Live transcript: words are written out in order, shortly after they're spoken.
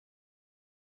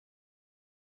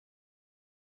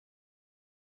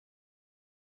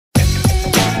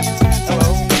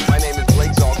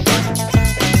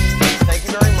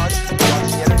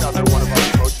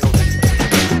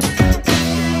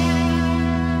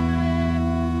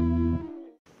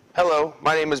Hello,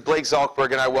 my name is Blake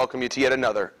Zalkberg and I welcome you to yet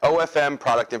another OFM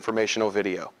product informational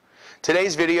video.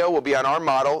 Today's video will be on our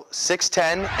model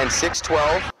 610 and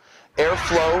 612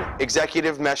 Airflo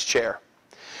Executive Mesh Chair.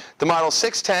 The model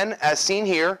 610, as seen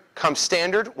here, comes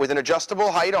standard with an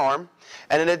adjustable height arm,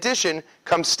 and in addition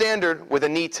comes standard with a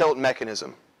knee tilt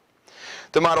mechanism.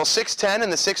 The model 610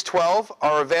 and the 612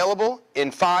 are available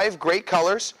in 5 great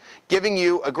colors, giving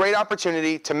you a great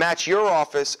opportunity to match your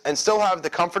office and still have the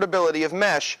comfortability of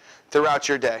mesh throughout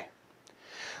your day.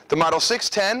 The model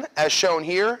 610, as shown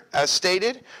here, as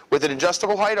stated, with an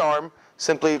adjustable height arm,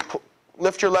 simply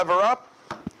lift your lever up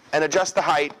and adjust the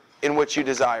height in which you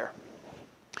desire.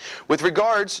 With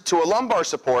regards to a lumbar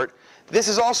support, this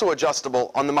is also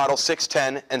adjustable on the model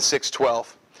 610 and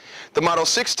 612. The model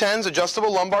 610's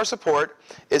adjustable lumbar support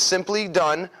is simply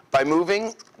done by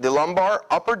moving the lumbar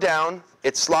up or down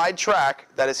its slide track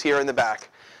that is here in the back.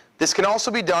 This can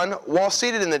also be done while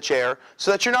seated in the chair so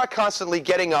that you're not constantly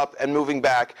getting up and moving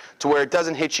back to where it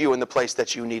doesn't hit you in the place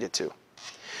that you need it to.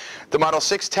 The model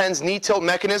 610's knee tilt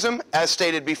mechanism, as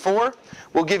stated before,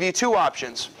 will give you 2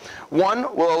 options.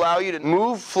 One will allow you to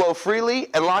move, flow freely,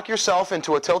 and lock yourself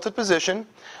into a tilted position,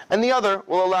 and the other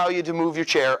will allow you to move your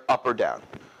chair up or down.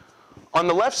 On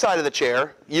the left side of the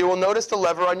chair, you will notice the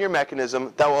lever on your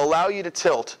mechanism that will allow you to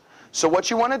tilt. So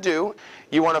what you want to do,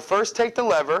 you want to first take the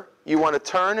lever, you want to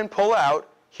turn and pull out,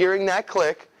 hearing that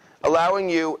click, allowing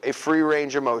you a free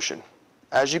range of motion.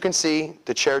 As you can see,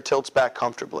 the chair tilts back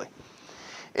comfortably.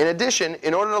 In addition,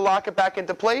 in order to lock it back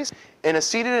into place, in a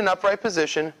seated and upright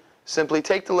position, simply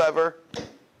take the lever,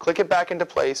 click it back into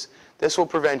place. This will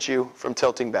prevent you from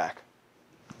tilting back.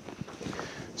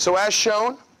 So as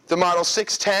shown, the model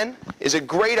 610 is a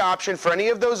great option for any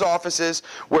of those offices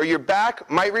where your back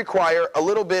might require a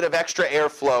little bit of extra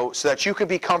airflow so that you can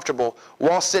be comfortable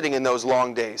while sitting in those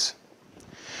long days.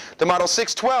 The model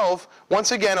 612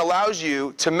 once again allows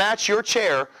you to match your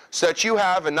chair so that you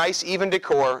have a nice even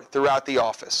decor throughout the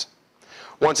office.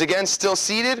 Once again, still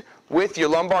seated with your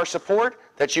lumbar support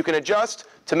that you can adjust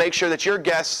to make sure that your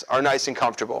guests are nice and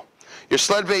comfortable. Your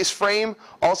sled-based frame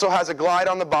also has a glide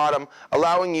on the bottom,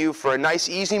 allowing you for a nice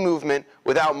easy movement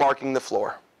without marking the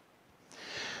floor.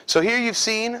 So here you've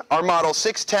seen our model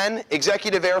 610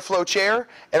 Executive Airflo chair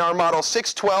and our model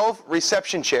 612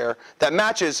 reception chair that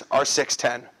matches our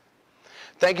 610.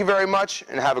 Thank you very much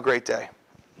and have a great day.